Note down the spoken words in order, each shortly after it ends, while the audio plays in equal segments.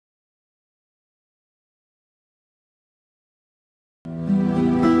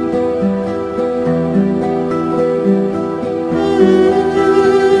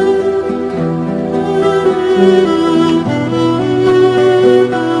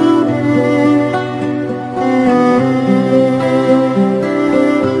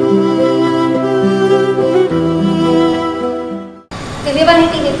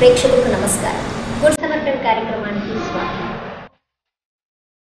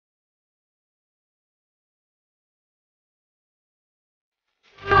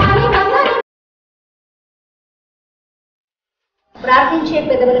ప్రార్థించే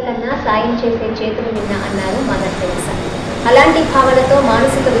పెదవుల కన్నా సాయం చేసే చేతులు నిన్న అన్నారు మదర్ తెరెసా. అలాంటి భావనతో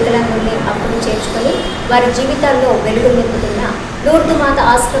మానసిక వికలాంగుల్ని అప్పులు చేర్చుకొని వారి జీవితాల్లో వెలుగు నింపుతున్న లూర్దు మాత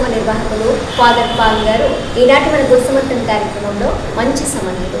ఆశ్రమ నిర్వాహకులు ఫాదర్ పాల్ గారు ఈనాటి మన గురుసమర్థం కార్యక్రమంలో మంచి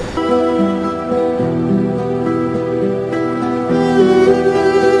సమన్వయులు.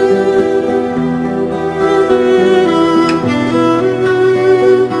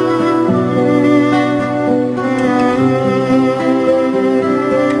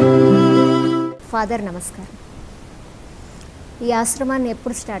 ఫాదర్ నమస్కారం. ఈ ఆశ్రమాన్ని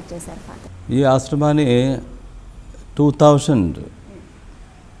ఎప్పుడు స్టార్ట్ చేశారు ఫాదర్? ఈ ఆశ్రమాన్ని 2000,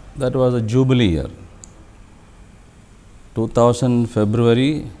 that was a jubilee year. 2000 February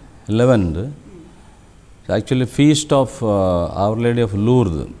 11th, actually feast of Our Lady of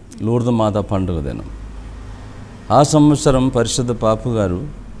Lourdes, Lourdes Mata పండుగ దినం. ఆ సంవత్సరం పరిశుద్ధ పాపు గారు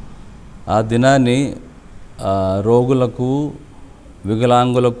ఆ దినాన్ని రోగులకు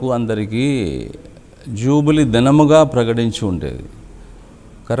వికలాంగులకు అందరికీ జూబిలీ దినముగా ప్రకటించి ఉండేది.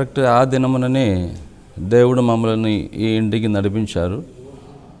 కరెక్ట్ ఆ దినముననే దేవుడు మమ్మల్ని ఈ ఇంటికి నడిపించారు.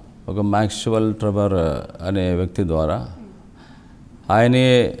 ఒక మ్యాక్స్వెల్ ట్రెవర్ అనే వ్యక్తి ద్వారా ఆయనే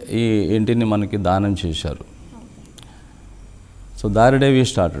ఈ ఇంటిని మనకి దానం చేశారు. So that day we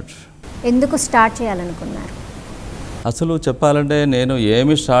started. ఎందుకు స్టార్ట్ చేయాలనుకున్నారు? అసలు చెప్పాలంటే నేను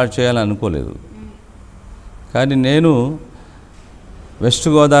ఏమి స్టార్ట్ చేయాలనుకోలేదు. కానీ నేను వెస్ట్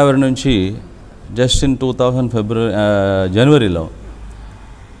గోదావరి నుంచి జస్ట్ ఇన్ 2000 జనవరిలో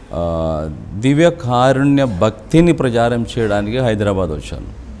దివ్య కారుణ్య భక్తిని ప్రచారం చేయడానికి హైదరాబాద్ వచ్చాను.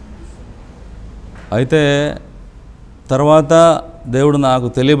 అయితే తర్వాత దేవుడు నాకు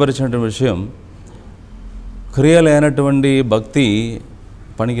తెలియపరిచినటువంటి విషయం, క్రియలైనటువంటి భక్తి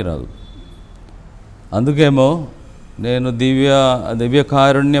పనికిరాదు. అందుకేమో నేను దివ్య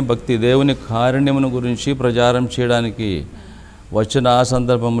కారుణ్య భక్తి, దేవుని కారుణ్యమును గురించి ప్రచారం చేయడానికి వచ్చిన ఆ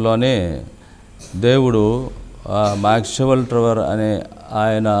సందర్భంలోనే దేవుడు మ్యాక్స్వెల్ ట్రెవర్ అనే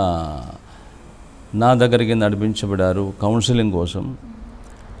ఆయన నా దగ్గరికి నడిపించబడ్డారు కౌన్సిలింగ్ కోసం.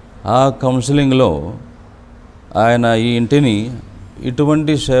 ఆ కౌన్సిలింగ్లో ఆయన ఈ ఇంటిని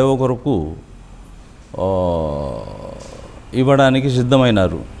ఇటువంటి సేవ కొరకు ఇవ్వడానికి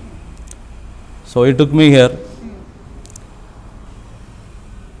సిద్ధమైనారు. So it took me here.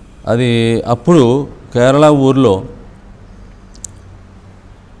 అది అప్పుడు కేరళ ఊర్లో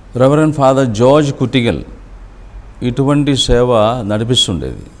రెవరెండ్ ఫాదర్ జార్జ్ కుటిగల్ ఇటువంటి సేవ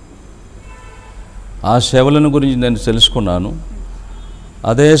నడిపిస్తుండేది. ఆ సేవలను గురించి నేను తెలుసుకున్నాను.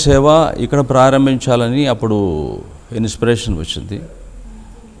 అదే సేవ ఇక్కడ ప్రారంభించాలని అప్పుడు ఇన్స్పిరేషన్ వచ్చింది.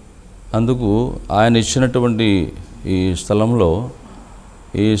 అందుకు ఆయన ఇచ్చినటువంటి ఈ స్థలంలో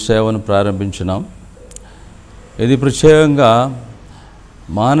ఈ సేవను ప్రారంభించినాం. ఇది ప్రత్యేకంగా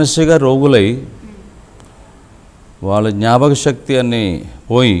మానసిక రోగులై వాళ్ళ జ్ఞాపక శక్తి అని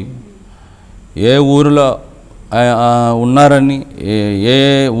పోయి ఏ ఊరిలో ఉన్నారని, ఏ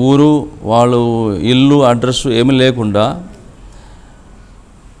ఊరు వాళ్ళు ఇల్లు అడ్రస్ ఏమీ లేకుండా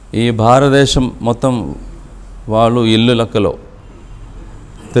ఈ భారతదేశం మొత్తం వాళ్ళు ఇల్లు లెక్కలో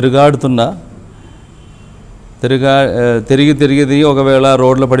తిరిగి ఒకవేళ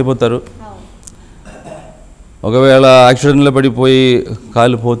రోడ్లో పడిపోతారు, ఒకవేళ యాక్సిడెంట్లో పడిపోయి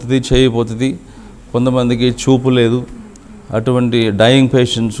కాలు పోతుంది, చేయి పోతుంది, కొంతమందికి చూపు లేదు. అటువంటి డయింగ్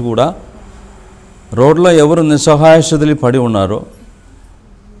పేషెంట్స్ కూడా రోడ్లో ఎవరు నిస్సహాయ స్థితిలో పడి ఉన్నారో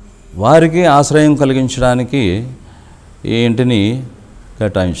వారికి ఆశ్రయం కలిగించడానికి ఈ ఇంటిని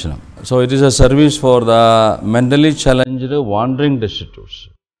కేటాయించినాం. So it is a service for the mentally challenged wandering destitutes.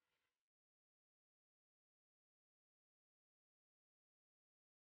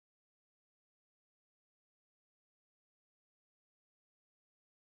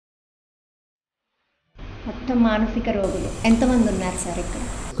 మొత్తం మానసిక రోగులు ఎంతమంది ఉన్నారు సార్ ఇక్కడ?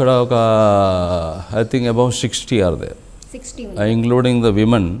 ఇక్కడ ఒక I think about 60 are there, 60 including the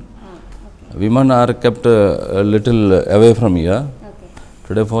women. Women are kept a little away from here. Okay.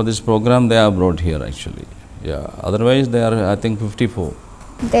 Today for this program they are brought here actually. Yeah. Otherwise they are I think 54.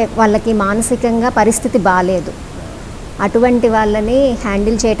 అంటే వాళ్ళకి మానసికంగా పరిస్థితి బాలేదు. అటువంటి వాళ్ళని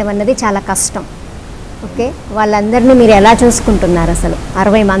handle చేయటం అన్నది చాలా కష్టం. ఓకే, వాళ్ళందరినీ మీరు ఎలా చూసుకుంటున్నారు అసలు?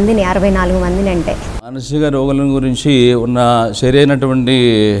 60 మందిని, 64 మందిని అంటే మానసిక రోగుల గురించి ఉన్న సరైనటువంటి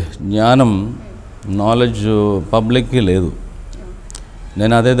జ్ఞానం, నాలెడ్జ్ పబ్లిక్కి లేదు.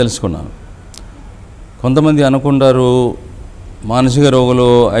 నేను అదే తెలుసుకున్నాను. కొంతమంది అనుకుంటారు మానసిక రోగులు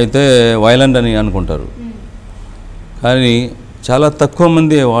అయితే వైలెంట్ అని అనుకుంటారు, కానీ చాలా తక్కువ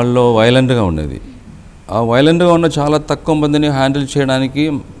మంది వాళ్ళు వైలెంట్గా ఉండేది. ఆ వైలెంట్గా ఉన్న చాలా తక్కువ మందిని హ్యాండిల్ చేయడానికి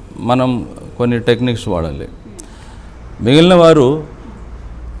మనం కొన్ని టెక్నిక్స్ వాడాలి. మిగిలిన వారు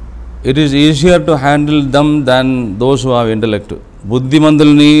it is easier to handle dum than those who have intellect.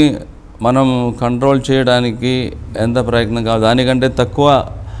 బుద్ధిమంతుల్ని మనం కంట్రోల్ చేయడానికి ఎంత ప్రయత్నం కాదు, దానికంటే తక్కువ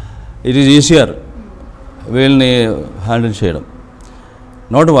ఇట్ ఈజ్ ఈజియర్ వీళ్ళని హ్యాండిల్ చేయడం.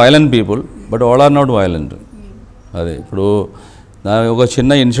 Not violent people, but all are not violent. అదే ఇప్పుడు నా ఒక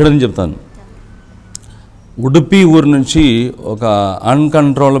చిన్న ఇన్సిడెంట్ చెప్తాను. ఉడుపి ఊరు నుంచి ఒక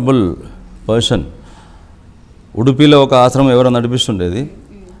అన్కంట్రోలబుల్ పర్సన్, ఉడుపిలో ఒక ఆశ్రమం ఎవరో నడిపిస్తుండేది.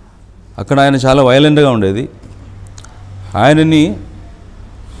 అక్కడ ఆయన చాలా వైలెంట్గా ఉండేది. ఆయనని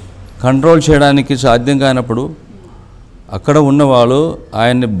కంట్రోల్ చేయడానికి సాధ్యం కానప్పుడు అక్కడ ఉన్నవాళ్ళు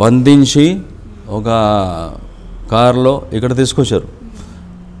ఆయన్ని బంధించి ఒక కారులో ఇక్కడ తీసుకొచ్చారు.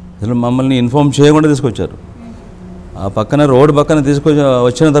 అసలు మమ్మల్ని ఇన్ఫార్మ్ చేయకుండా తీసుకొచ్చారు. ఆ పక్కన రోడ్డు పక్కన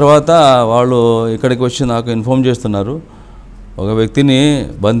వచ్చిన తర్వాత వాళ్ళు ఇక్కడికి వచ్చి నాకు ఇన్ఫార్మ్ చేస్తున్నారు, ఒక వ్యక్తిని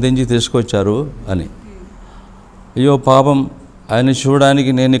బంధించి తీసుకొచ్చారు అని. అయ్యో పాపం, ఆయన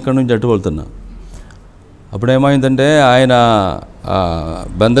చూడడానికి నేను ఇక్కడ నుంచి అట్టుకొలుతున్నా. అప్పుడు ఏమైందంటే ఆయన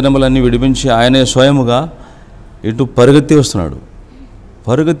బంధనములన్నీ విడిపించి ఆయనే స్వయముగా ఇటు పరుగెత్తి వస్తున్నాడు.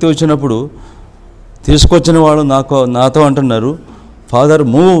 పరుగెత్తి వచ్చినప్పుడు తీసుకొచ్చిన వాళ్ళు నాతో అంటున్నారు, ఫాదర్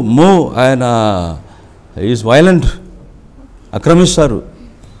మూవ్, ఆయన ఈజ్ వైలెంట్, ఆక్రమిస్తారు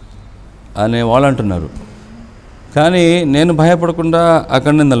అనే వాళ్ళు అంటున్నారు. కానీ నేను భయపడకుండా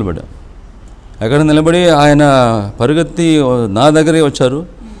అక్కడనే నిలబడి ఆయన పరుగెత్తి నా దగ్గరే వచ్చారు.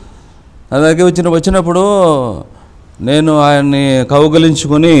 నా దగ్గర వచ్చినప్పుడు నేను ఆయన్ని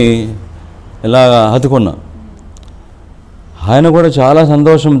కౌగలించుకొని ఇలా హత్తుకున్నా. ఆయన కూడా చాలా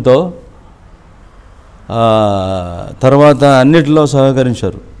సంతోషంతో తర్వాత అన్నిటిలో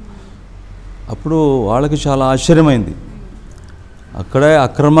సహకరించారు. అప్పుడు వాళ్ళకి చాలా ఆశ్చర్యమైంది. అక్కడే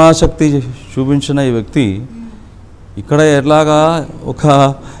అక్రమాసక్తి చూపించిన ఈ వ్యక్తి ఇక్కడ ఎట్లాగా ఒక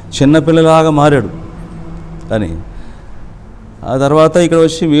చిన్నపిల్లలాగా మారాడు అని. ఆ తర్వాత ఇక్కడ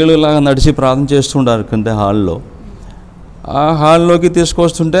వచ్చి వీళ్ళలాగా నడిచి ప్రార్థన చేస్తుంటారు కంటే హాల్లో. ఆ హాల్లోకి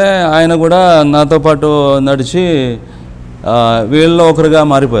తీసుకొస్తుంటే ఆయన కూడా నాతో పాటు నడిచి వీళ్ళలో ఒకరుగా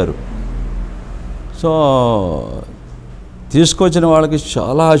మారిపోయారు. సో తీసుకొచ్చిన వాళ్ళకి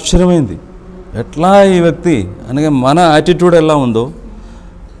చాలా ఆశ్చర్యమైంది, ఎట్లా ఈ వ్యక్తి అనగా మన యాటిట్యూడ్ ఎలా ఉందో,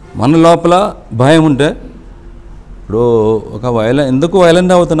 మన లోపల భయం ఉంటే. ఇప్పుడు ఒక ఎందుకు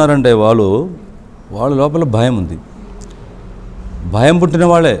వైలెంట్ అవుతున్నారంటే వాళ్ళ లోపల భయం ఉంది. భయం పుట్టిన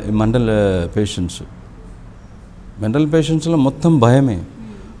వాళ్ళే ఈ మెంటల్ పేషెంట్స్లో మొత్తం భయమే.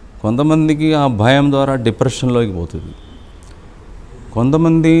 కొంతమందికి ఆ భయం ద్వారా డిప్రెషన్లోకి పోతుంది,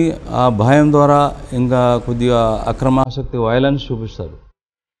 కొంతమంది ఆ భయం ద్వారా ఇంకా కొద్దిగా అక్రమాసక్తి వైలెన్స్ చూపిస్తారు.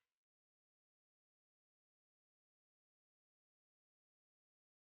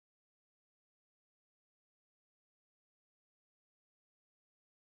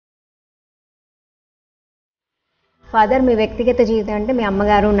 ఫాదర్, మీ వ్యక్తిగత జీవితం అంటే మీ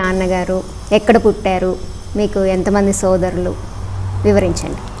అమ్మగారు, నాన్నగారు, ఎక్కడ పుట్టారు, మీకు ఎంతమంది సోదరులు,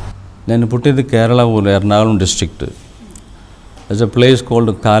 వివరించండి. నేను పుట్టింది కేరళ ఊరు, Ernakulam district. There's a place called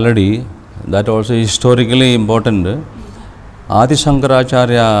Kaladi, that also historically important. ఆది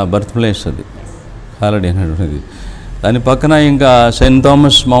శంకరాచార్య బర్త్ ప్లేస్ అది కాలడి అనేటువంటిది. దాని పక్కన ఇంకా సెయింట్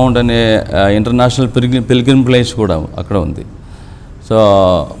థామస్ మౌంట్ అనే ఇంటర్నేషనల్ పిల్గ్రిమ్ ప్లేస్ కూడా అక్కడ ఉంది. So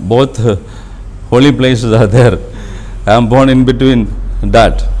both holy places are there. I'm Born in between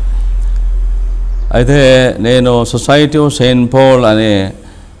that. అయితే నేను సొసైటీ ఆఫ్ సెయింట్ పాల్ అనే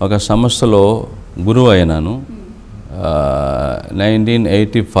ఒక సంస్థలో గురువు అయినాను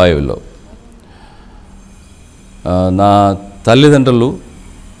 1985లో. నా తల్లిదండ్రులు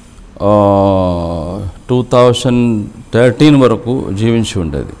 2013 వరకు జీవించి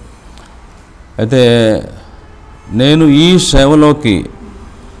ఉండేది. అయితే నేను ఈ సేవలోకి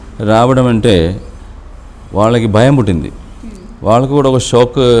రావడం అంటే వాళ్ళకి భయం పుట్టింది, వాళ్ళకు కూడా ఒక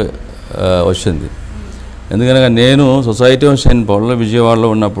షాక్ వచ్చింది. ఎందుకనగా నేను సొసైటీ ఆఫ్ సెయింట్ పాల్లో విజయవాడలో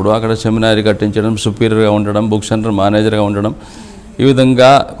ఉన్నప్పుడు అక్కడ సెమినారీ కట్టించడం, సుపీరియర్గా ఉండడం, బుక్ సెంటర్ మేనేజర్గా ఉండడం, ఈ విధంగా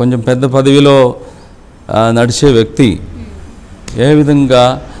కొంచెం పెద్ద పదవిలో నడిచే వ్యక్తి ఏ విధంగా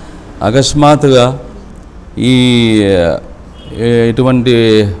అకస్మాత్తుగా ఇటువంటి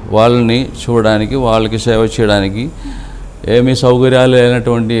వాళ్ళని చూడడానికి, వాళ్ళకి సేవ చేయడానికి ఏమీ సౌకర్యాలు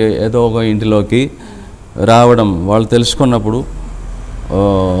లేనటువంటి ఏదో ఒక ఇంటిలోకి రావడం వాళ్ళు తెలుసుకున్నప్పుడు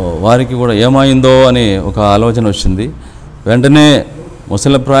వారికి కూడా ఏమైందో అని ఒక ఆలోచన వచ్చింది. వెంటనే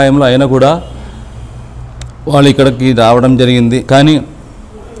ముసలి ప్రాయంలో అయినా కూడా వాళ్ళు ఇక్కడికి రావడం జరిగింది. కానీ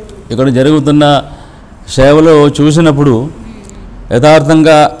ఇక్కడ జరుగుతున్న సేవలో చూసినప్పుడు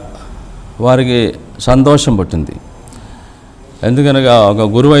యథార్థంగా వారికి సంతోషం పట్టింది. ఎందుకనగా ఒక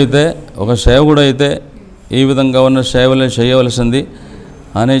గురువు అయితే, ఒక సేవకుడు అయితే ఈ విధంగా ఉన్న సేవలే చేయవలసింది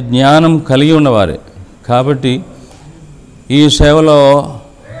అనే జ్ఞానం కలిగి ఉన్నవారే. కాబట్టి ఈ సేవలో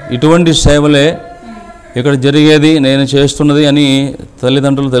ఇటువంటి సేవలే ఇక్కడ జరిగేది నేను చేస్తున్నది అని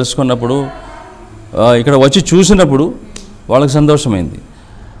తల్లిదండ్రులు తెలుసుకున్నప్పుడు ఇక్కడ వచ్చి చూసినప్పుడు వాళ్ళకి సంతోషమైంది.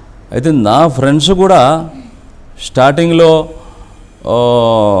 అయితే నా ఫ్రెండ్స్ కూడా స్టార్టింగ్లో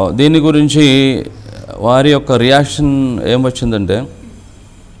దీని గురించి వారి యొక్క రియాక్షన్ ఏమొచ్చిందంటే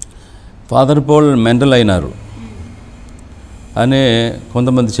ఫాదర్ పాల్ మెంటల్ అయినారు అనే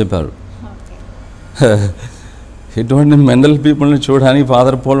కొంతమంది చెప్పారు. ఇటువంటి మెంటల్ పీపుల్ని చూడడానికి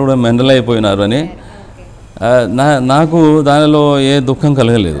ఫాదర్ పాల్ కూడా మెంటల్ అయిపోయినారు అని నాకు దానిలో ఏ దుఃఖం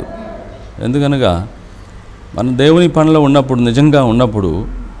కలగలేదు. ఎందుకనగా మన దేవుని పనిలో ఉన్నప్పుడు, నిజంగా ఉన్నప్పుడు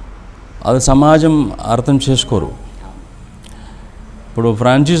అది సమాజం అర్థం చేసుకోరు. ఇప్పుడు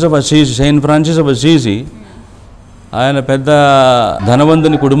సెయింట్ ఫ్రాన్సిస్ ఆఫ్ అసీసి ఆయన పెద్ద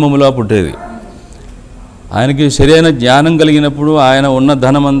ధనవంతుని కుటుంబంలో పుట్టేది. ఆయనకి సరైన జ్ఞానం కలిగినప్పుడు ఆయన ఉన్న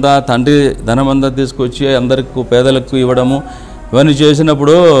ధనమంతా, తండ్రి ధనమంతా తీసుకొచ్చి అందరికి పేదలకు ఇవ్వడము ఇవన్నీ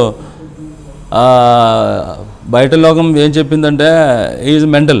చేసినప్పుడు బయట లోకం ఏం చెప్పిందంటే ఈజ్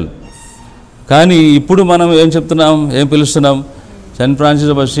మెంటల్. కానీ ఇప్పుడు మనం ఏం చెప్తున్నాం, ఏం పిలుస్తున్నాం, Saint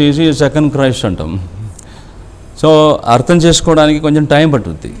Francis of అసీసి second Christ అంటాం. సో అర్థం చేసుకోవడానికి కొంచెం టైం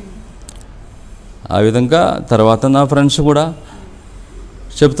పట్టుద్ది. ఆ విధంగా తర్వాత నా ఫ్రెండ్స్ కూడా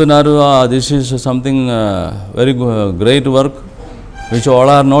చెప్తున్నారు, this is something very great work which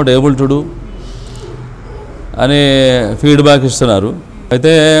all are not able to do అనే ఫీడ్బ్యాక్ ఇస్తున్నారు.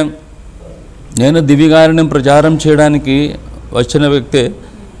 అయితే నేను దివ్యకారుణ్యం ప్రచారం చేయడానికి వచ్చిన వ్యక్తే.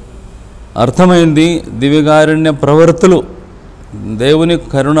 అర్థమైంది దివ్యకారుణ్య ప్రవర్తులు, దేవుని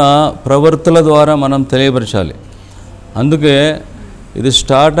కరుణ ప్రవర్తుల ద్వారా మనం తెలియపరచాలి. అందుకే ఇది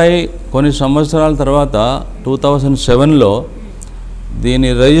స్టార్ట్ అయి కొన్ని సంవత్సరాల తర్వాత 2007లో దీన్ని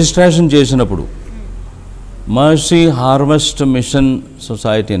రిజిస్ట్రేషన్ చేసినప్పుడు మర్సీ హార్వెస్ట్ మిషన్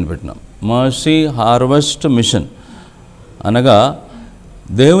సొసైటీ అని పెట్టినాం. మర్సీ హార్వెస్ట్ మిషన్ అనగా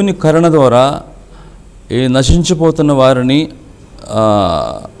దేవుని కరుణ ద్వారా ఈ నశించిపోతున్న వారిని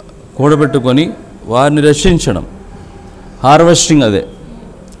కూడబెట్టుకొని వారిని రక్షించడం. హార్వెస్టింగ్ అదే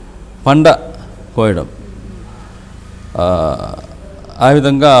పంట కోయడం. ఆ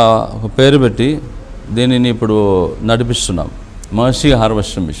విధంగా ఒక పేరు పెట్టి దీనిని ఇప్పుడు నడిపిస్తున్నాం, మర్సీ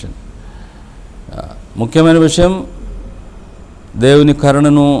హార్వెస్టింగ్ మిషన్. ముఖ్యమైన విషయం దేవుని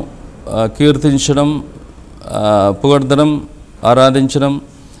కరుణను కీర్తించడం, పొగడడం, ఆరాధించడం,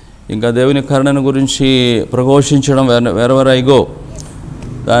 ఇంకా దేవుని కరుణను గురించి ప్రఘోషించడం. వెరెవర్ ఐ గో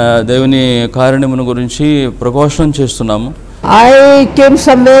దేవుని కారుణ్యమును గురించి ప్రఘోషణ చేస్తున్నాము. I came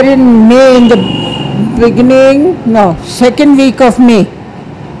somewhere in May, in the beginning, no, second week of May,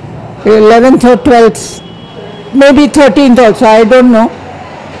 11th or 12th, maybe 13th also, I don't know.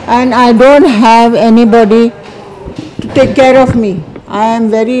 And I don't have anybody to take care of me.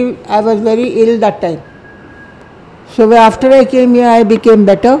 I was very ill that time. So after I came here, I became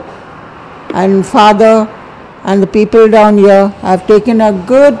better. And Father and the people down here have taken a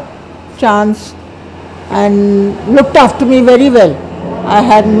good chance and looked after me very well. I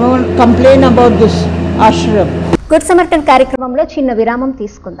had no complaint about this ashram. Good సమర్టన్ కార్యక్రమంలో చిన్న విరామం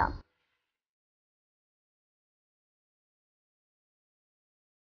తీసుకుందాం.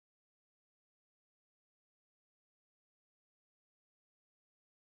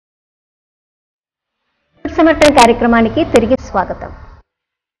 Good సమర్టన్ కార్యక్రమానికి తిరిగి స్వాగతం.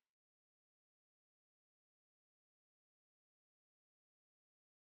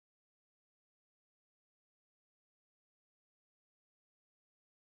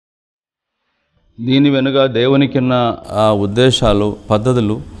 దీని వెనుక దేవునికిన్న ఆ ఉద్దేశాలు,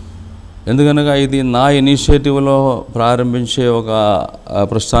 పద్ధతులు. ఎందుకనగా ఇది నా ఇనిషియేటివ్లో ప్రారంభించే ఒక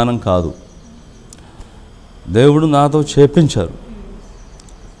ప్రస్థానం కాదు. దేవుడు నాతో చేపించారు.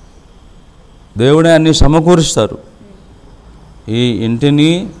 దేవుడే అన్నీ సమకూరుస్తారు. ఈ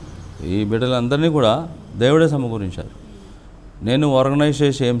ఇంటిని, ఈ బిడ్డలందరినీ కూడా దేవుడే సమకూరించారు. నేను ఆర్గనైజ్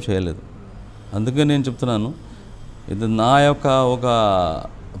చేసి ఏం చేయలేదు. అందుకే నేను చెప్తున్నాను, ఇది నా యొక్క ఒక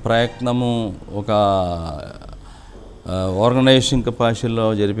ప్రయత్నము, ఒక ఆర్గనైజింగ్ కెపాసిటీలో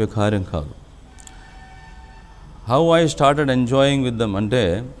జరిపే కార్యం కాదు. How I started enjoying with them అంటే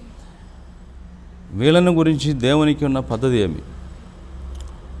వీళ్ళను గురించి దేవునికి ఉన్న పద్ధతి ఏమి.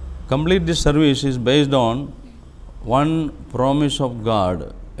 Complete this service is based on one promise of God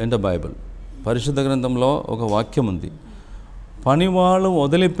in the Bible. పరిశుద్ధ గ్రంథంలో ఒక వాక్యం ఉంది, పనివాళ్ళు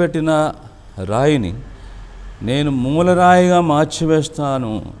వదిలిపెట్టిన రాయిని నేను మూలరాయిగా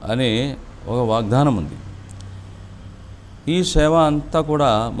మార్చివేస్తాను అనే ఒక వాగ్దానం ఉంది. ఈ సేవ అంతా కూడా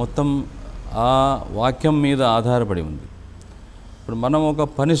మొత్తం ఆ వాక్యం మీద ఆధారపడి ఉంది. ఇప్పుడు మనం ఒక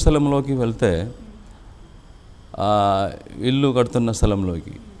పని స్థలంలోకి వెళ్తే, ఇల్లు కడుతున్న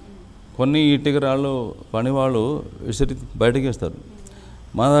స్థలంలోకి కొన్ని ఇటుకరాళ్ళు పనివాళ్ళు విసిరి బయటకి వేస్తారు.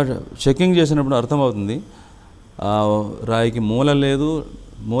 మన చెకింగ్ చేసినప్పుడు అర్థమవుతుంది రాయికి మూల లేదు,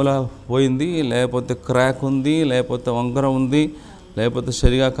 మూల పోయింది, లేకపోతే క్రాక్ ఉంది, లేకపోతే వంకర ఉంది, లేకపోతే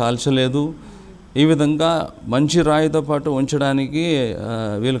సరిగా కాల్చలేదు. ఈ విధంగా మంచి రాయితో పాటు ఉంచడానికి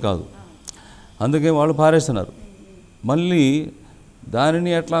వీలు కాదు. అందుకే వాళ్ళు పారేస్తున్నారు. మళ్ళీ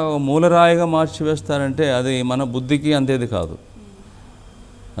దానిని ఎట్లా మూలరాయిగా మార్చి వేస్తారంటే అది మన బుద్ధికి అంతేది కాదు,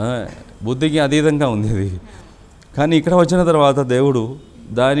 బుద్ధికి అతీతంగా ఉంది అది. కానీ ఇక్కడ వచ్చిన తర్వాత దేవుడు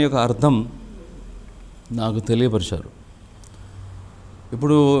దాని యొక్క అర్థం నాకు తెలియపరిచారు.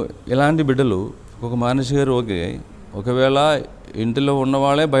 ఇప్పుడు ఇలాంటి బిడ్డలు ఒక మనిషి గారు ఒకవేళ ఇంటిలో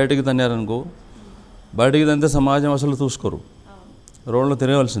ఉన్నవాళ్ళే బయటికి తన్నారనుకో, బయటికి తంతే సమాజం అసలు చూసుకోరు, రోడ్లో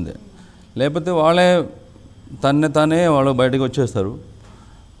తిరగవలసిందే. లేకపోతే వాళ్ళే తానే వాళ్ళు బయటికి వచ్చేస్తారు,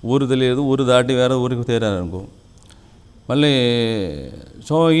 ఊరు తెలియదు, ఊరు దాటి వేరే ఊరికి తేరారనుకో. మళ్ళీ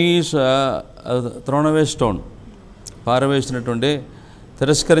సో ఈ థ్రోన్ అవే స్టోన్, పారవేసినటువంటి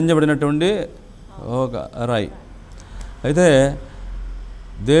తిరస్కరించబడినటువంటి ఒక రాయి. అయితే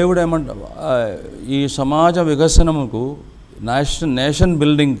దేవుడు ఈ సమాజ వికసనముకు నేషన్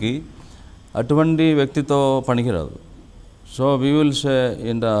బిల్డింగ్కి అటువంటి వ్యక్తితో పనికిరాదు. So we will say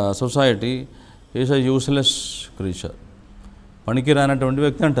in the society is a useless creature, పనికిరానటువంటి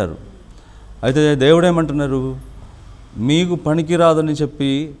వ్యక్తి అంటారు. అయితే దేవుడు ఏమంటున్నారు, మీకు పనికిరాదని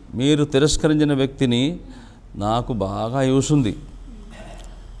చెప్పి మీరు తిరస్కరించిన వ్యక్తిని నాకు బాగా యూస్ ఉంది,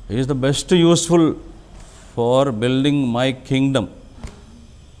 is the best useful far building my Kingdom,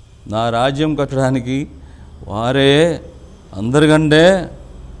 నా రాజ్యం కట్టడానికి వారే అందరికంటే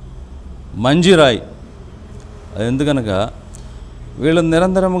మంచి రాయి. ఎందుకనగా వీళ్ళు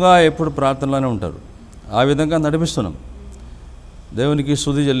నిరంతరముగా ఎప్పుడు ప్రార్థనలోనే ఉంటారు. ఆ విధంగా నడిపిస్తున్నాం. దేవునికి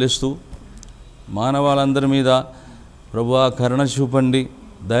స్తుతి చెల్లిస్తూ మానవాళ్ళందరి మీద ప్రభువా కరుణ చూపండి,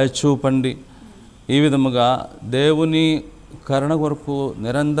 దయ చూపండి, ఈ విధముగా దేవుని కరుణ కొరకు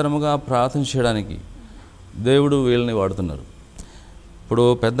నిరంతరముగా ప్రార్థన చేయడానికి దేవుడు వీళ్ళని వాడుతున్నారు. ఇప్పుడు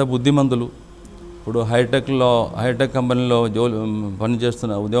పెద్ద బుద్ధిమంతులు, ఇప్పుడు హైటెక్ కంపెనీలో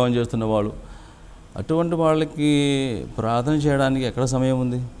ఉద్యోగం చేస్తున్న వాళ్ళు, అటువంటి వాళ్ళకి ప్రార్థన చేయడానికి ఎక్కడ సమయం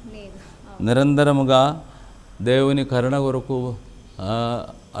ఉంది? నిరంతరముగా దేవుని కరుణ కొరకు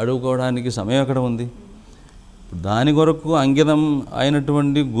అడుగుకోవడానికి సమయం ఎక్కడ ఉంది? దాని కొరకు అంకితం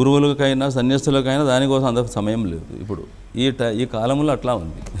అయినటువంటి గురువులకైనా సన్యాసులకైనా దానికోసం అంత సమయం లేదు. ఇప్పుడు ఈ కాలంలో అట్లా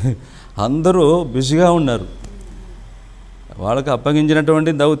ఉంది. అందరూ బిజీగా ఉన్నారు. వాళ్ళకి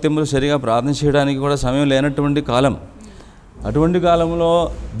అప్పగించినటువంటి దౌత్యములు సరిగా ప్రార్థన చేయడానికి కూడా సమయం లేనటువంటి కాలం. అటువంటి కాలంలో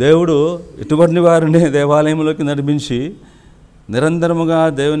దేవుడు ఇటువంటి వారిని దేవాలయంలోకి నడిపించి నిరంతరముగా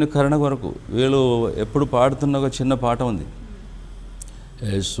దేవుని కరుణ కొరకు వీళ్ళు ఎప్పుడు పాడుతున్న ఒక చిన్న పాట ఉంది.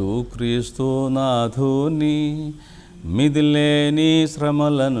 యేసుక్రీస్తు నాథుని మిదిలేని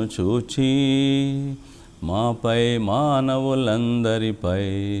శ్రమలను చూచి మాపై మానవులందరిపై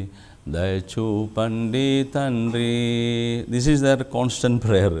దయచూపండి తండ్రి. This is there constant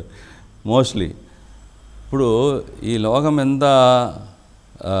prayer mostly. ఇప్పుడు ఈ లోకం ఎంత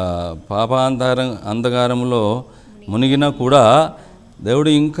అంధకారంలో మునిగినా కూడా దేవుడు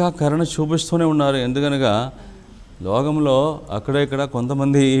ఇంకా కరుణ చూపిస్తూనే ఉన్నారు. ఎందుకనగా లోకంలో అక్కడెక్కడ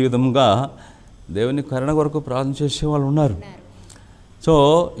కొంతమంది ఈ విధంగా దేవుని కరుణ కొరకు ప్రార్థన చేసే వాళ్ళు ఉన్నారు. So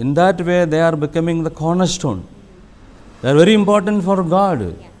in that way they are becoming the corner stone. They are very important for God,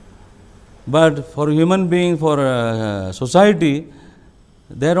 but for human being, for society,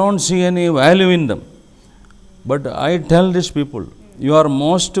 they don't see any value in dum. But I tell this people, you are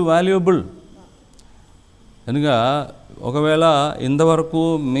most valuable. కనుక ఒకవేళ ఇంతవరకు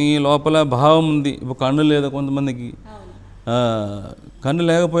మీ లోపల భావం ఉంది, ఇప్పుడు కన్ను లేదా కొంతమందికి, కన్ను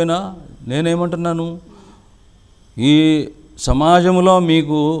లేకపోయినా నేనేమంటున్నాను, ఈ సమాజంలో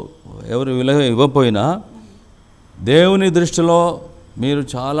మీకు ఎవరు విలువ ఇవ్వకపోయినా దేవుని దృష్టిలో మీరు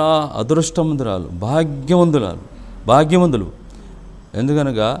చాలా అదృష్టవంతురాలు, భాగ్యవంతులు.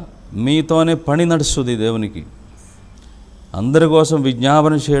 ఎందుకనగా మీతోనే పని నడుస్తుంది దేవునికి. అందరి కోసం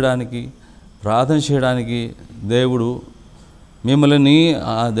విజ్ఞాపన చేయడానికి, ప్రార్థన చేయడానికి దేవుడు మిమ్మల్ని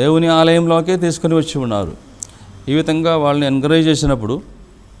ఆ దేవుని ఆలయంలోకే తీసుకొని వచ్చి ఉన్నారు. ఈ విధంగా వాళ్ళని ఎంకరేజ్ చేసినప్పుడు,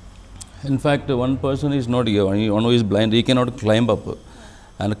 in fact one person is not one is blind, ఈ కెనాట్ క్లైంబ్ అప్.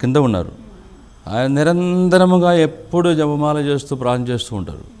 ఆయన కింద ఉన్నారు. ఆయన నిరంతరముగా ఎప్పుడు జపమాల చేస్తూ ప్రార్థన చేస్తూ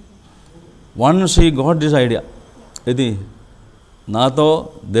ఉంటారు. Once he got this idea, ఇది నాతో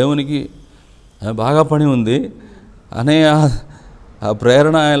దేవునికి బాగా పని ఉంది అనే ఆ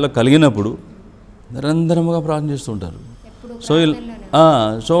ప్రేరణ ఆయనలో కలిగినప్పుడు నిరంతరముగా ప్రార్థన చేస్తూ ఉంటారు.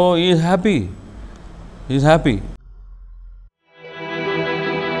 So is happy.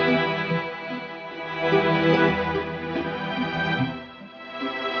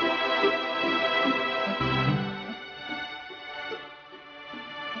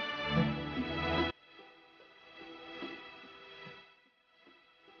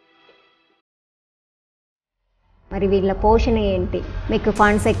 మరి వీళ్ళ పోషణ ఏంటి, మీకు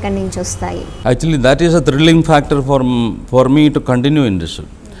ఫండ్స్ ఎక్కడి నుంచి వస్తాయి? Actually that is a thrilling factor for me to continue in this.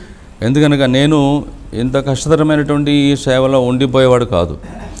 ఎందుకనగా నేను ఇంత కష్టతరమైనటువంటి ఈ సేవలో ఉండిపోయేవాడు కాదు.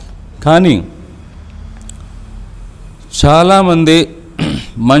 కానీ చాలామంది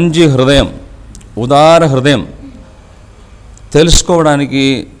మంచి హృదయం, ఉదార హృదయం తెలుసుకోవడానికి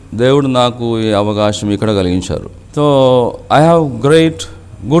దేవుడు నాకు ఈ అవకాశం ఇక్కడ కలిగించారు. So I have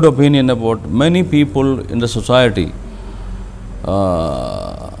good opinion about many people in the society.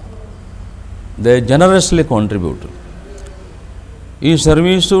 They generously contribute. ఈ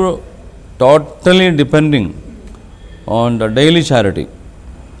service totally depending on the daily charity.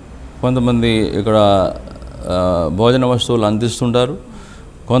 కొంతమంది ఇక్కడ భోజన వస్తువులు అందిస్తుంటారు,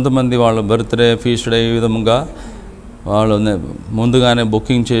 కొంతమంది వాళ్ళ బర్త్డే ఫీస్ట్ డే ఈ విధంగా వాళ్ళు ముందుగానే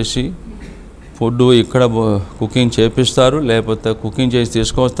బుకింగ్ చేసి ఫుడ్ ఇక్కడ కుకింగ్ చేపిస్తారు, లేకపోతే కుకింగ్ చేసి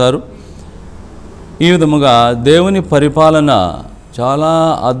తీసుకొస్తారు. ఈ విధముగా దేవుని పరిపాలన చాలా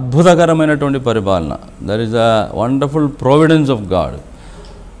అద్భుతకరమైనటువంటి పరిపాలన. That is the wonderful providence of God.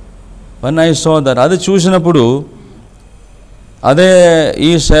 One I saw that, అది చూసినప్పుడు అదే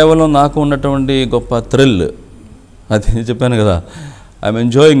ఈ సేవలో నాకు ఉన్నటువంటి గొప్ప థ్రిల్. అది చెప్పాను కదా, ఐఎమ్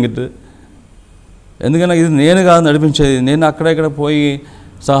ఎంజాయింగ్ ఇట్. ఎందుకంటే ఇది నేను కాదు నడిపించేది. నేను అక్కడెక్కడ పోయి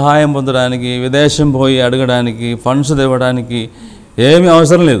సహాయం పొందడానికి, విదేశం పోయి అడగడానికి, ఫండ్స్ తేవడానికి ఏమీ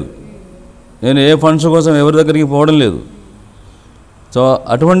అవసరం లేదు. నేను ఏ ఫండ్స్ కోసం ఎవరి దగ్గరికి పోవడం లేదు. సో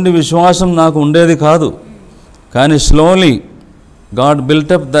అటువంటి విశ్వాసం నాకు ఉండేది కాదు. కానీ slowly God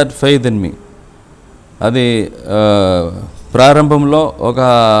built up that faith in me. అది ప్రారంభంలో ఒక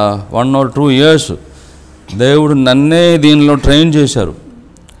 1 or 2 years దేవుడు నన్నే దీనిలో ట్రైన్ చేశారు.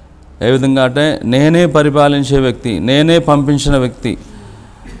 ఏ విధంగా అంటే నేనే పరిపాలించే వ్యక్తి, నేనే పంపించిన వ్యక్తి.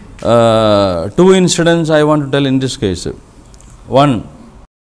 2 incidents I want to tell in this case. 1,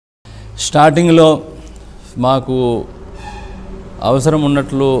 స్టార్టింగ్లో మాకు అవసరం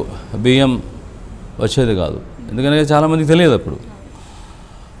ఉన్నట్లు బియ్యం వచ్చేది కాదు. ఎందుకంటే చాలామందికి తెలియదు అప్పుడు.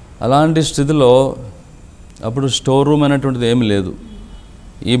 అలాంటి స్థితిలో అప్పుడు స్టోర్ రూమ్ అనేటువంటిది ఏమీ లేదు.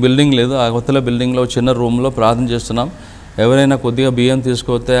 ఈ బిల్డింగ్ లేదు, ఆ కొత్తల బిల్డింగ్లో చిన్న రూమ్లో ప్రార్థన చేస్తున్నాం. ఎవరైనా కొద్దిగా బియ్యం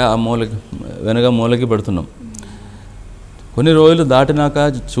తీసుకొస్తే ఆ వెనక మూలకి పెడుతున్నాం. కొన్ని రోజులు దాటినాక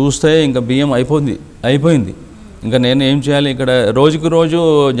చూస్తే ఇంకా బియ్యం అయిపోయింది. ఇంకా నేను ఏం చేయాలి? ఇక్కడ రోజుకు రోజు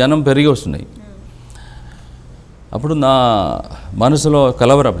జనం పెరిగి వస్తున్నాయి. అప్పుడు నా మనసులో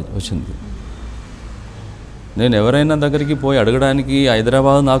కలవరం వచ్చింది. నేను ఎవరైనా దగ్గరికి పోయి అడగడానికి,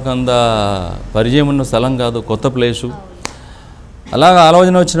 హైదరాబాద్ నాకు అంత పరిచయం ఉన్న స్థలం కాదు, కొత్త ప్లేసు. అలాగ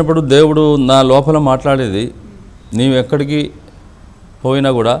ఆలోచన వచ్చినప్పుడు దేవుడు నా లోపల మాట్లాడేది, నీవు ఎక్కడికి పోయినా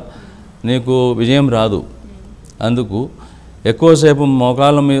కూడా నీకు విజయం రాదు. అందుకు ఎక్కువసేపు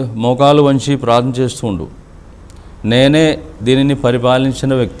మోకాలు వంచి ప్రార్థన చేస్తూ ఉండు. నేనే దీనిని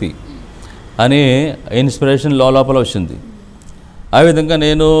పరిపాలించిన వ్యక్తి అని ఇన్స్పిరేషన్ లోపల వచ్చింది. ఆ విధంగా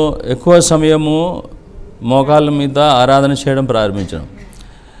నేను ఎక్కువ సమయము మోకాళ్ళ మీద ఆరాధన చేయడం ప్రారంభించాను.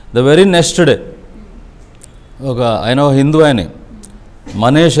 ద వెరీ నెక్స్ట్ డే ఆయన హిందూ ఆయనే,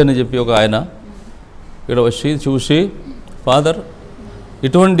 మనీష్ అని చెప్పి ఒక ఆయన ఇక్కడ వచ్చి చూసి, ఫాదర్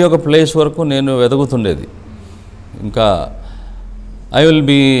ఇటువంటి ఒక ప్లేస్ వరకు నేను వెతుకుతుండేది. ఇంకా I will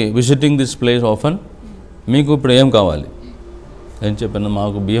be visiting this place often. మీకు ఇప్పుడు ఏం కావాలి? ఏం చెప్పాను,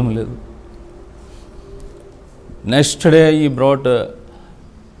 మాకు బియ్యం లేదు. నెక్స్ట్ డే ఈ brought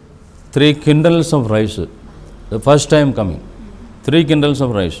 3 quintals of rice. The first time coming, 3 quintals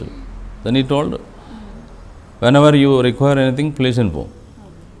of rice. Then he told, whenever you require anything, please inform.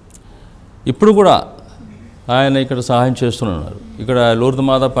 ఇప్పుడు కూడా ఆయన ఇక్కడ సహాయం చేస్తున్నారు. ఇక్కడ లూర్దు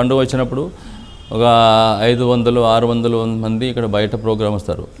మాత పండుగ వచ్చినప్పుడు ఒక 500-600 మంది ఇక్కడ బయట ప్రోగ్రామ్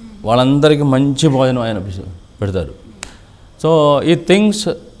వస్తారు. వాళ్ళందరికీ మంచి భోజనం ఆయన పెడతారు. సో ఈ things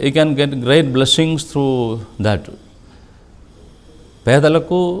you can get great blessings through that.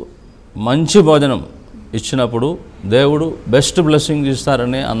 పేదలకు మంచి భోజనం ఇచ్చినప్పుడు దేవుడు బెస్ట్ బ్లెస్సింగ్స్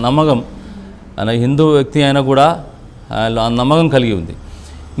ఇస్తారనే ఆ నమ్మకం ఆయన హిందూ వ్యక్తి అయినా కూడా ఆ నమ్మకం కలిగి ఉంది.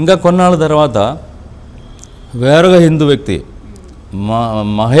 ఇంకా కొన్నాళ్ళ తర్వాత వేరొక హిందూ వ్యక్తి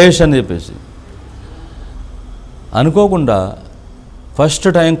మహేష్ అని చెప్పేసి అనుకోకుండా first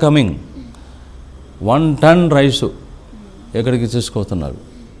time coming 1 ton rice ఎక్కడికి తీసుకొస్తున్నారు.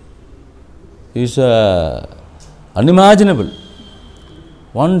 Is unimaginable.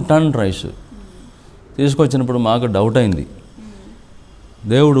 1 ton రైస్ తీసుకొచ్చినప్పుడు మాకు డౌట్ అయింది,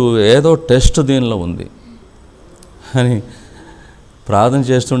 దేవుడు ఏదో టెస్ట్ దీనిలో ఉంది అని ప్రార్థన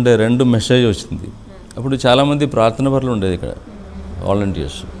చేస్తుంటే 2 మెసేజ్ వచ్చింది. అప్పుడు చాలామంది ప్రార్థన పరులు ఉండేది ఇక్కడ,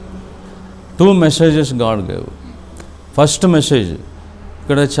 volunteers. 2 messages God gave. First message,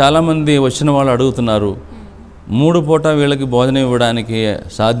 ఇక్కడ చాలామంది వచ్చిన వాళ్ళు అడుగుతున్నారు, 3 పూట వీళ్ళకి భోజనం ఇవ్వడానికి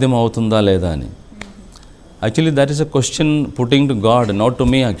సాధ్యం అవుతుందా లేదా అని. Actually, that is a question putting to God, not to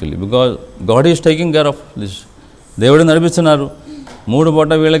me actually, because God is taking care of this. దేవుడు నడిపిస్తున్నారు. 3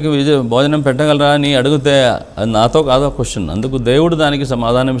 పూట వీళ్ళకి భోజనం పెట్టగలరా అని అడిగితే అది నాతో కాదో క్వశ్చన్. అందుకు దేవుడు దానికి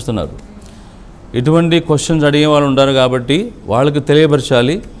సమాధానం ఇస్తున్నారు. ఇటువంటి క్వశ్చన్స్ అడిగే వాళ్ళు ఉంటారు కాబట్టి వాళ్ళకి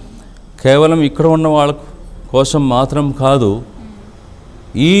తెలియపరచాలి. కేవలం ఇక్కడ ఉన్న వాళ్ళ కోసం మాత్రం కాదు,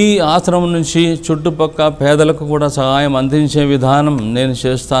 ఈ ఆశ్రమం నుంచి చుట్టుపక్కల పేదలకు కూడా సహాయం అందించే విధానం నేను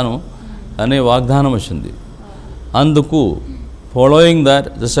చేస్తాను అనే వాగ్దానం వచ్చింది. అందుకు following that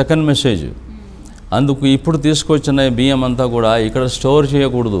the second message, అందుకు ఇప్పుడు తీసుకొచ్చిన బియ్యం అంతా కూడా ఇక్కడ స్టోర్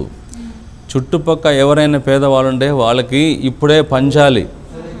చేయకూడదు. చుట్టుపక్కల ఎవరైనా పేదవాళ్ళు ఉంటే వాళ్ళకి ఇప్పుడే పంచాలి.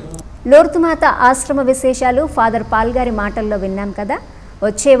 లోర్తుమాత ఆశ్రమ విశేషాలు ఫాదర్ పాల్ గారి మాటల్లో విన్నాం కదా.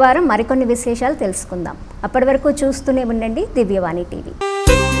 వచ్చే వారం మరికొన్ని విశేషాలు తెలుసుకుందాం. అప్పటి వరకు చూస్తూనే ఉండండి దివ్యవాణి టీవీ.